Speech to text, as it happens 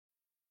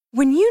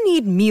When you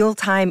need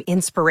mealtime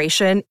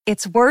inspiration,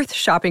 it's worth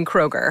shopping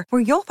Kroger,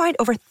 where you'll find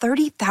over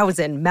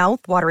 30,000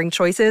 mouth-watering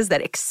choices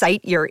that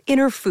excite your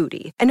inner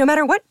foodie. And no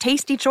matter what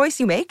tasty choice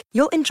you make,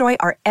 you'll enjoy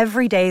our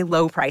everyday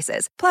low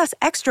prices, plus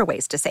extra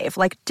ways to save,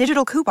 like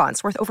digital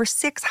coupons worth over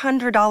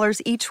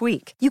 $600 each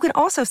week. You can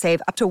also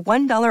save up to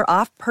 $1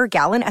 off per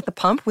gallon at the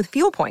pump with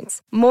fuel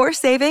points. More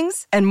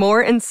savings and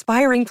more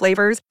inspiring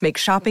flavors make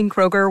shopping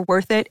Kroger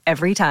worth it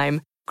every time.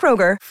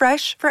 Kroger,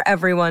 fresh for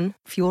everyone.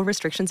 Fuel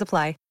restrictions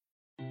apply.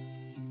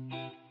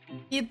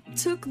 It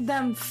took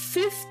them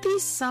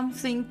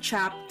 50-something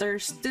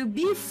chapters to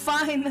be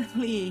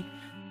finally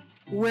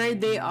where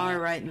they are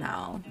right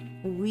now.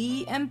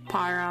 We and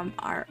Param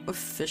are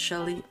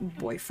officially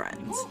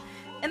boyfriends.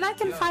 And I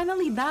can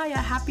finally die a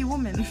happy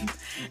woman.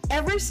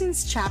 Ever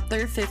since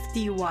chapter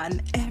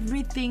 51,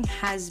 everything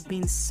has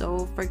been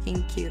so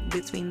freaking cute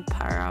between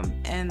Param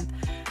and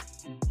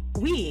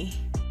we.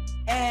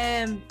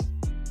 And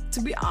to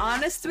be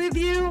honest with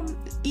you,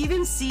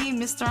 even seeing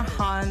Mr.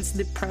 Han's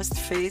depressed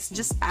face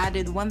just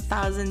added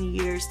 1,000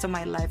 years to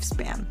my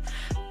lifespan.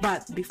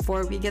 But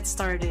before we get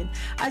started,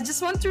 I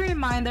just want to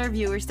remind our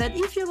viewers that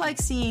if you like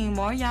seeing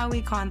more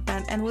yaoi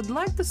content and would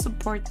like to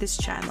support this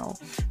channel,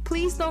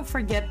 please don't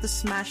forget to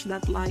smash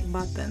that like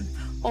button.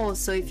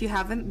 Also, if you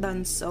haven't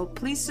done so,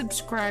 please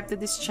subscribe to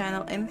this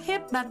channel and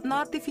hit that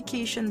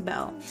notification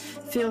bell.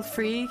 Feel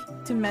free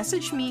to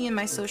message me in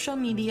my social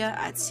media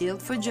at Sealed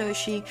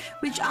Fujoshi,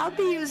 which I'll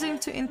be using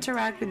to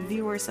interact with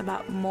viewers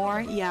about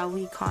more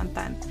yaoi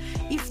content.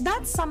 If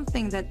that's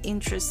something that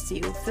interests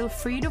you, feel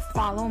free to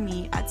follow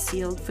me at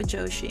Sealed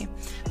Fujoshi.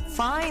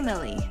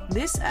 Finally,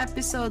 this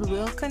episode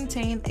will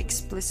contain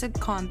explicit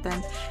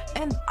content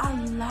and a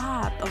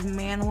lot of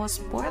manhwa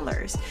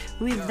spoilers.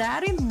 With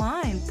that in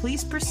mind,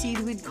 please proceed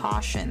with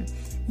caution.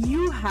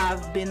 You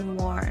have been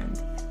warned.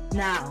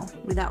 Now,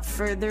 without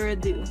further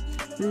ado,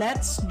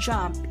 let's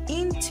jump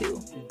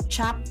into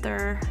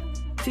chapter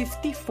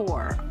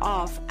 54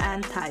 of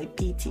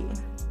Anti-PT.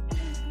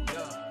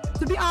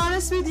 To be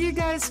honest with you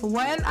guys,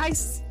 when I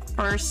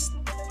first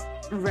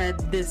read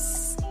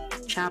this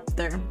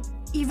chapter,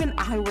 even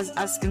I was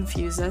as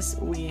confused as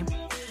we,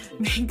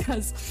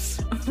 because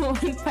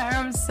when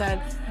Param said,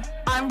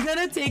 I'm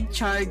gonna take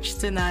charge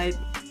tonight,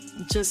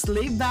 just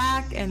lay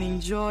back and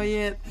enjoy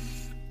it,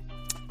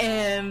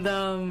 and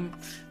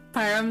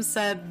Param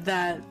said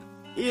that,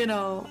 you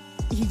know,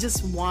 he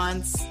just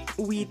wants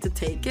we to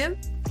take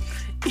it.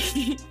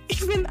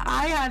 Even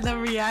I had a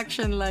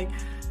reaction like,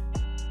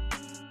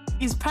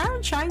 is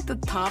Param trying to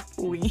top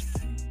we?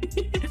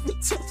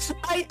 So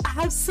I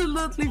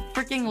absolutely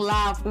freaking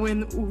laughed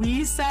when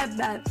we said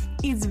that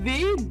it's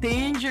very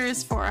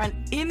dangerous for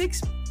an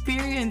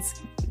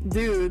inexperienced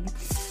dude,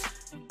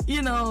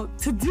 you know,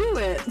 to do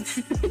it.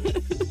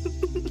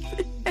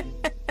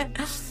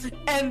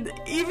 And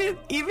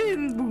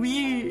even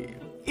we,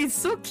 it's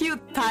so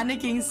cute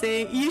panicking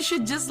saying, you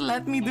should just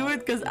let me do it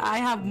because I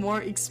have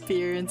more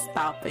experience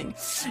topping.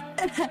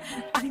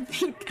 I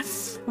think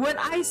when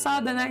I saw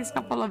the next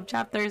couple of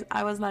chapters,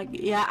 I was like,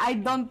 yeah, I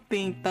don't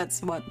think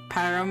that's what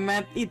Param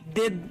meant. It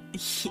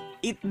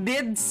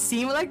did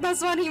seem like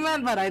that's what he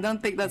meant, but I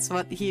don't think that's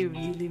what he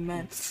really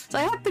meant. So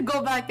I had to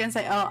go back and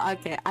say, oh,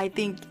 okay, I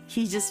think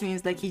he just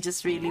means like he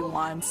just really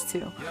wants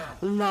to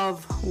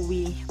love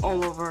we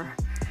all over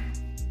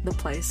the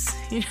place,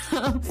 you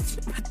know.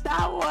 But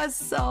that was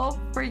so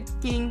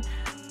freaking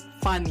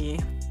funny.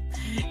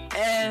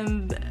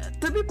 And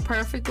to be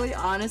perfectly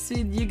honest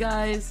with you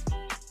guys,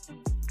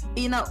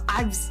 you know,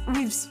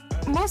 we've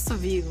most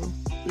of you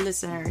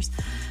listeners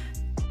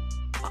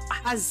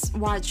has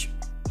watched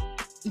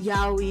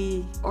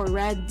yaoi or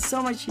read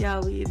so much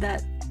yaoi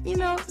that, you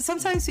know,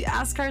 sometimes we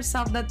ask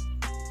ourselves that,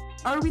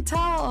 or we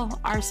tell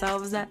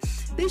ourselves that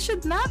they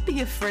should not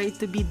be afraid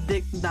to be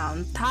dicked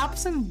down.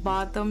 Tops and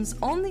bottoms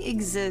only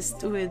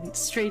exist with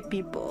straight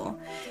people,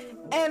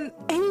 and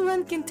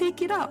anyone can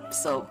take it up.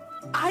 So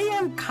I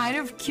am kind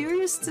of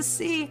curious to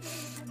see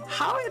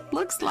how it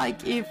looks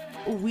like if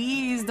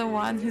we is the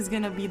one who's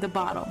gonna be the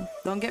bottom.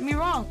 Don't get me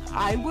wrong,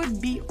 I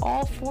would be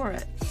all for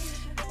it.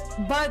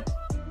 But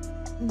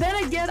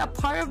then again, a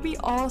part of me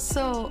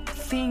also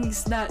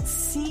thinks that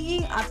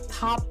seeing a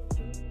top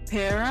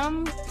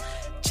Param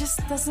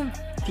just doesn't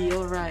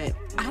feel right.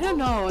 I don't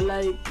know,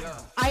 like,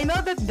 I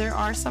know that there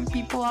are some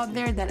people out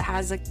there that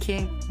has a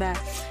kink that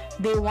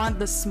they want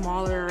the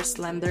smaller or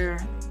slender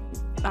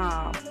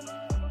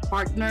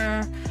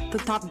partner to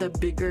top the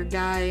bigger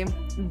guy.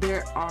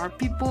 There are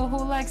people who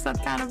likes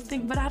that kind of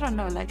thing, but I don't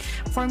know, like,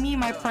 for me,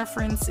 my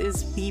preference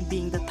is we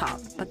being the top,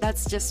 but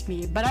that's just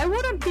me. But I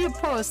wouldn't be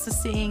opposed to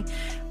seeing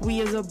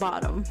we as a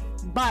bottom.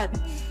 But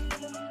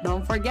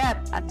don't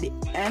forget, at the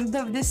end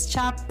of this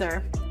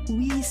chapter,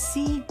 we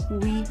see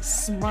we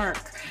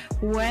smirk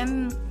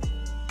when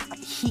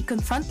he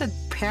confronted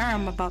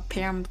Param about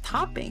Param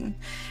topping,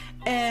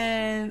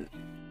 and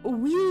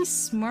we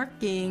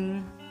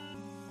smirking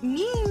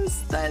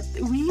means that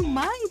we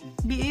might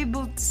be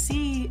able to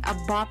see a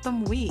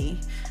bottom we,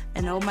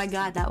 and oh my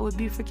god, that would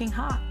be freaking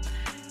hot.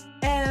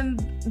 And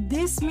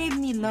this made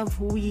me love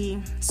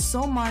we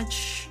so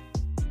much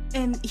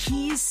And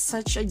he's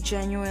such a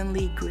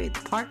genuinely great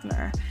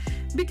partner.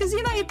 Because,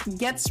 it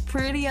gets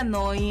pretty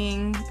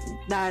annoying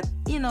that,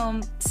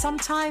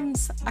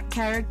 sometimes a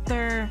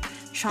character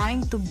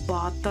trying to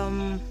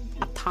bottom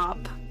a top,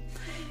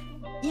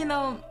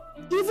 even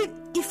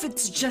if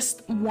it's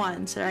just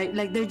once, right?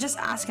 Like, they're just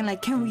asking,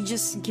 like, can we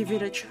just give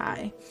it a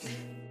try?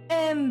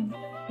 And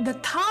the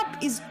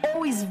top is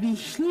always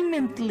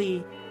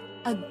vehemently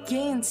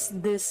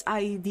against this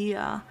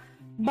idea.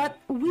 But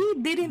we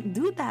didn't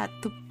do that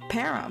to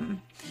Param.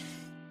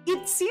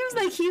 It seems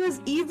like he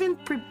was even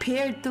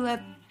prepared to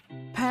let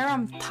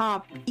Param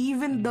top,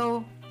 even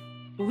though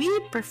we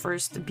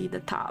prefers to be the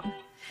top.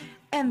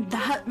 And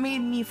that made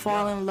me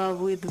fall in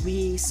love with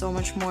Wee so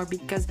much more,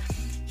 because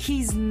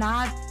he's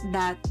not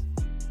that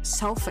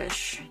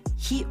selfish.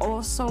 He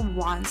also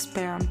wants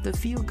Param to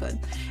feel good.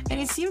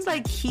 And it seems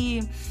like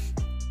he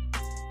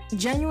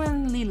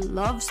genuinely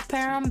loves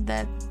Param,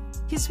 that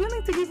he's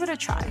willing to give it a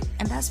try.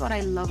 And that's what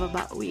I love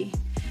about Wee.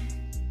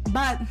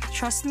 But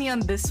trust me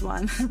on this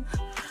one.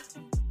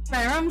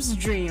 Param's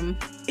dream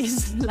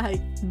is like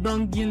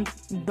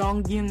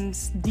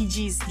Dongyun's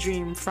DG's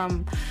dream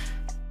from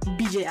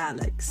BJ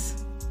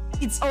Alex.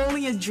 It's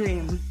only a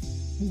dream.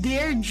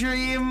 Their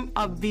dream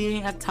of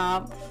being a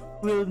top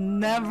will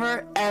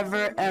never,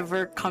 ever,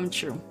 ever come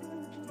true.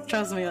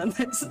 Trust me on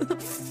this.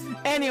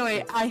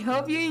 Anyway, I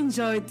hope you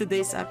enjoyed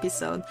today's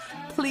episode.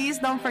 Please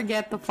don't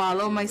forget to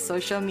follow my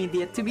social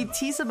media to be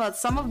teased about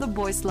some of the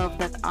boys' love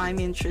that I'm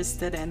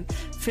interested in.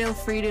 Feel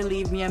free to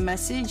leave me a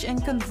message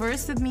and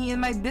converse with me in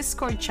my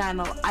Discord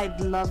channel.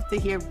 I'd love to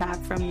hear back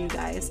from you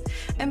guys.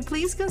 And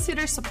please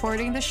consider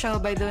supporting the show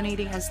by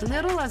donating as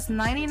little as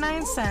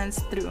 99 cents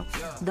through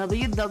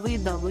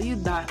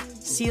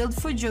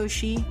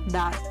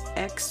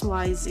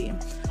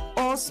www.sealedfujoshi.xyz.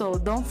 Also,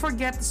 don't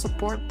forget to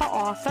support the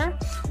author.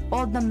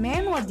 All the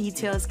manhwa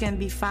details can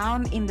be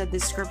found in the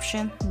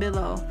description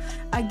below.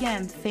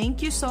 Again,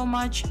 thank you so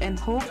much and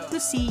hope to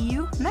see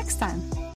you next time.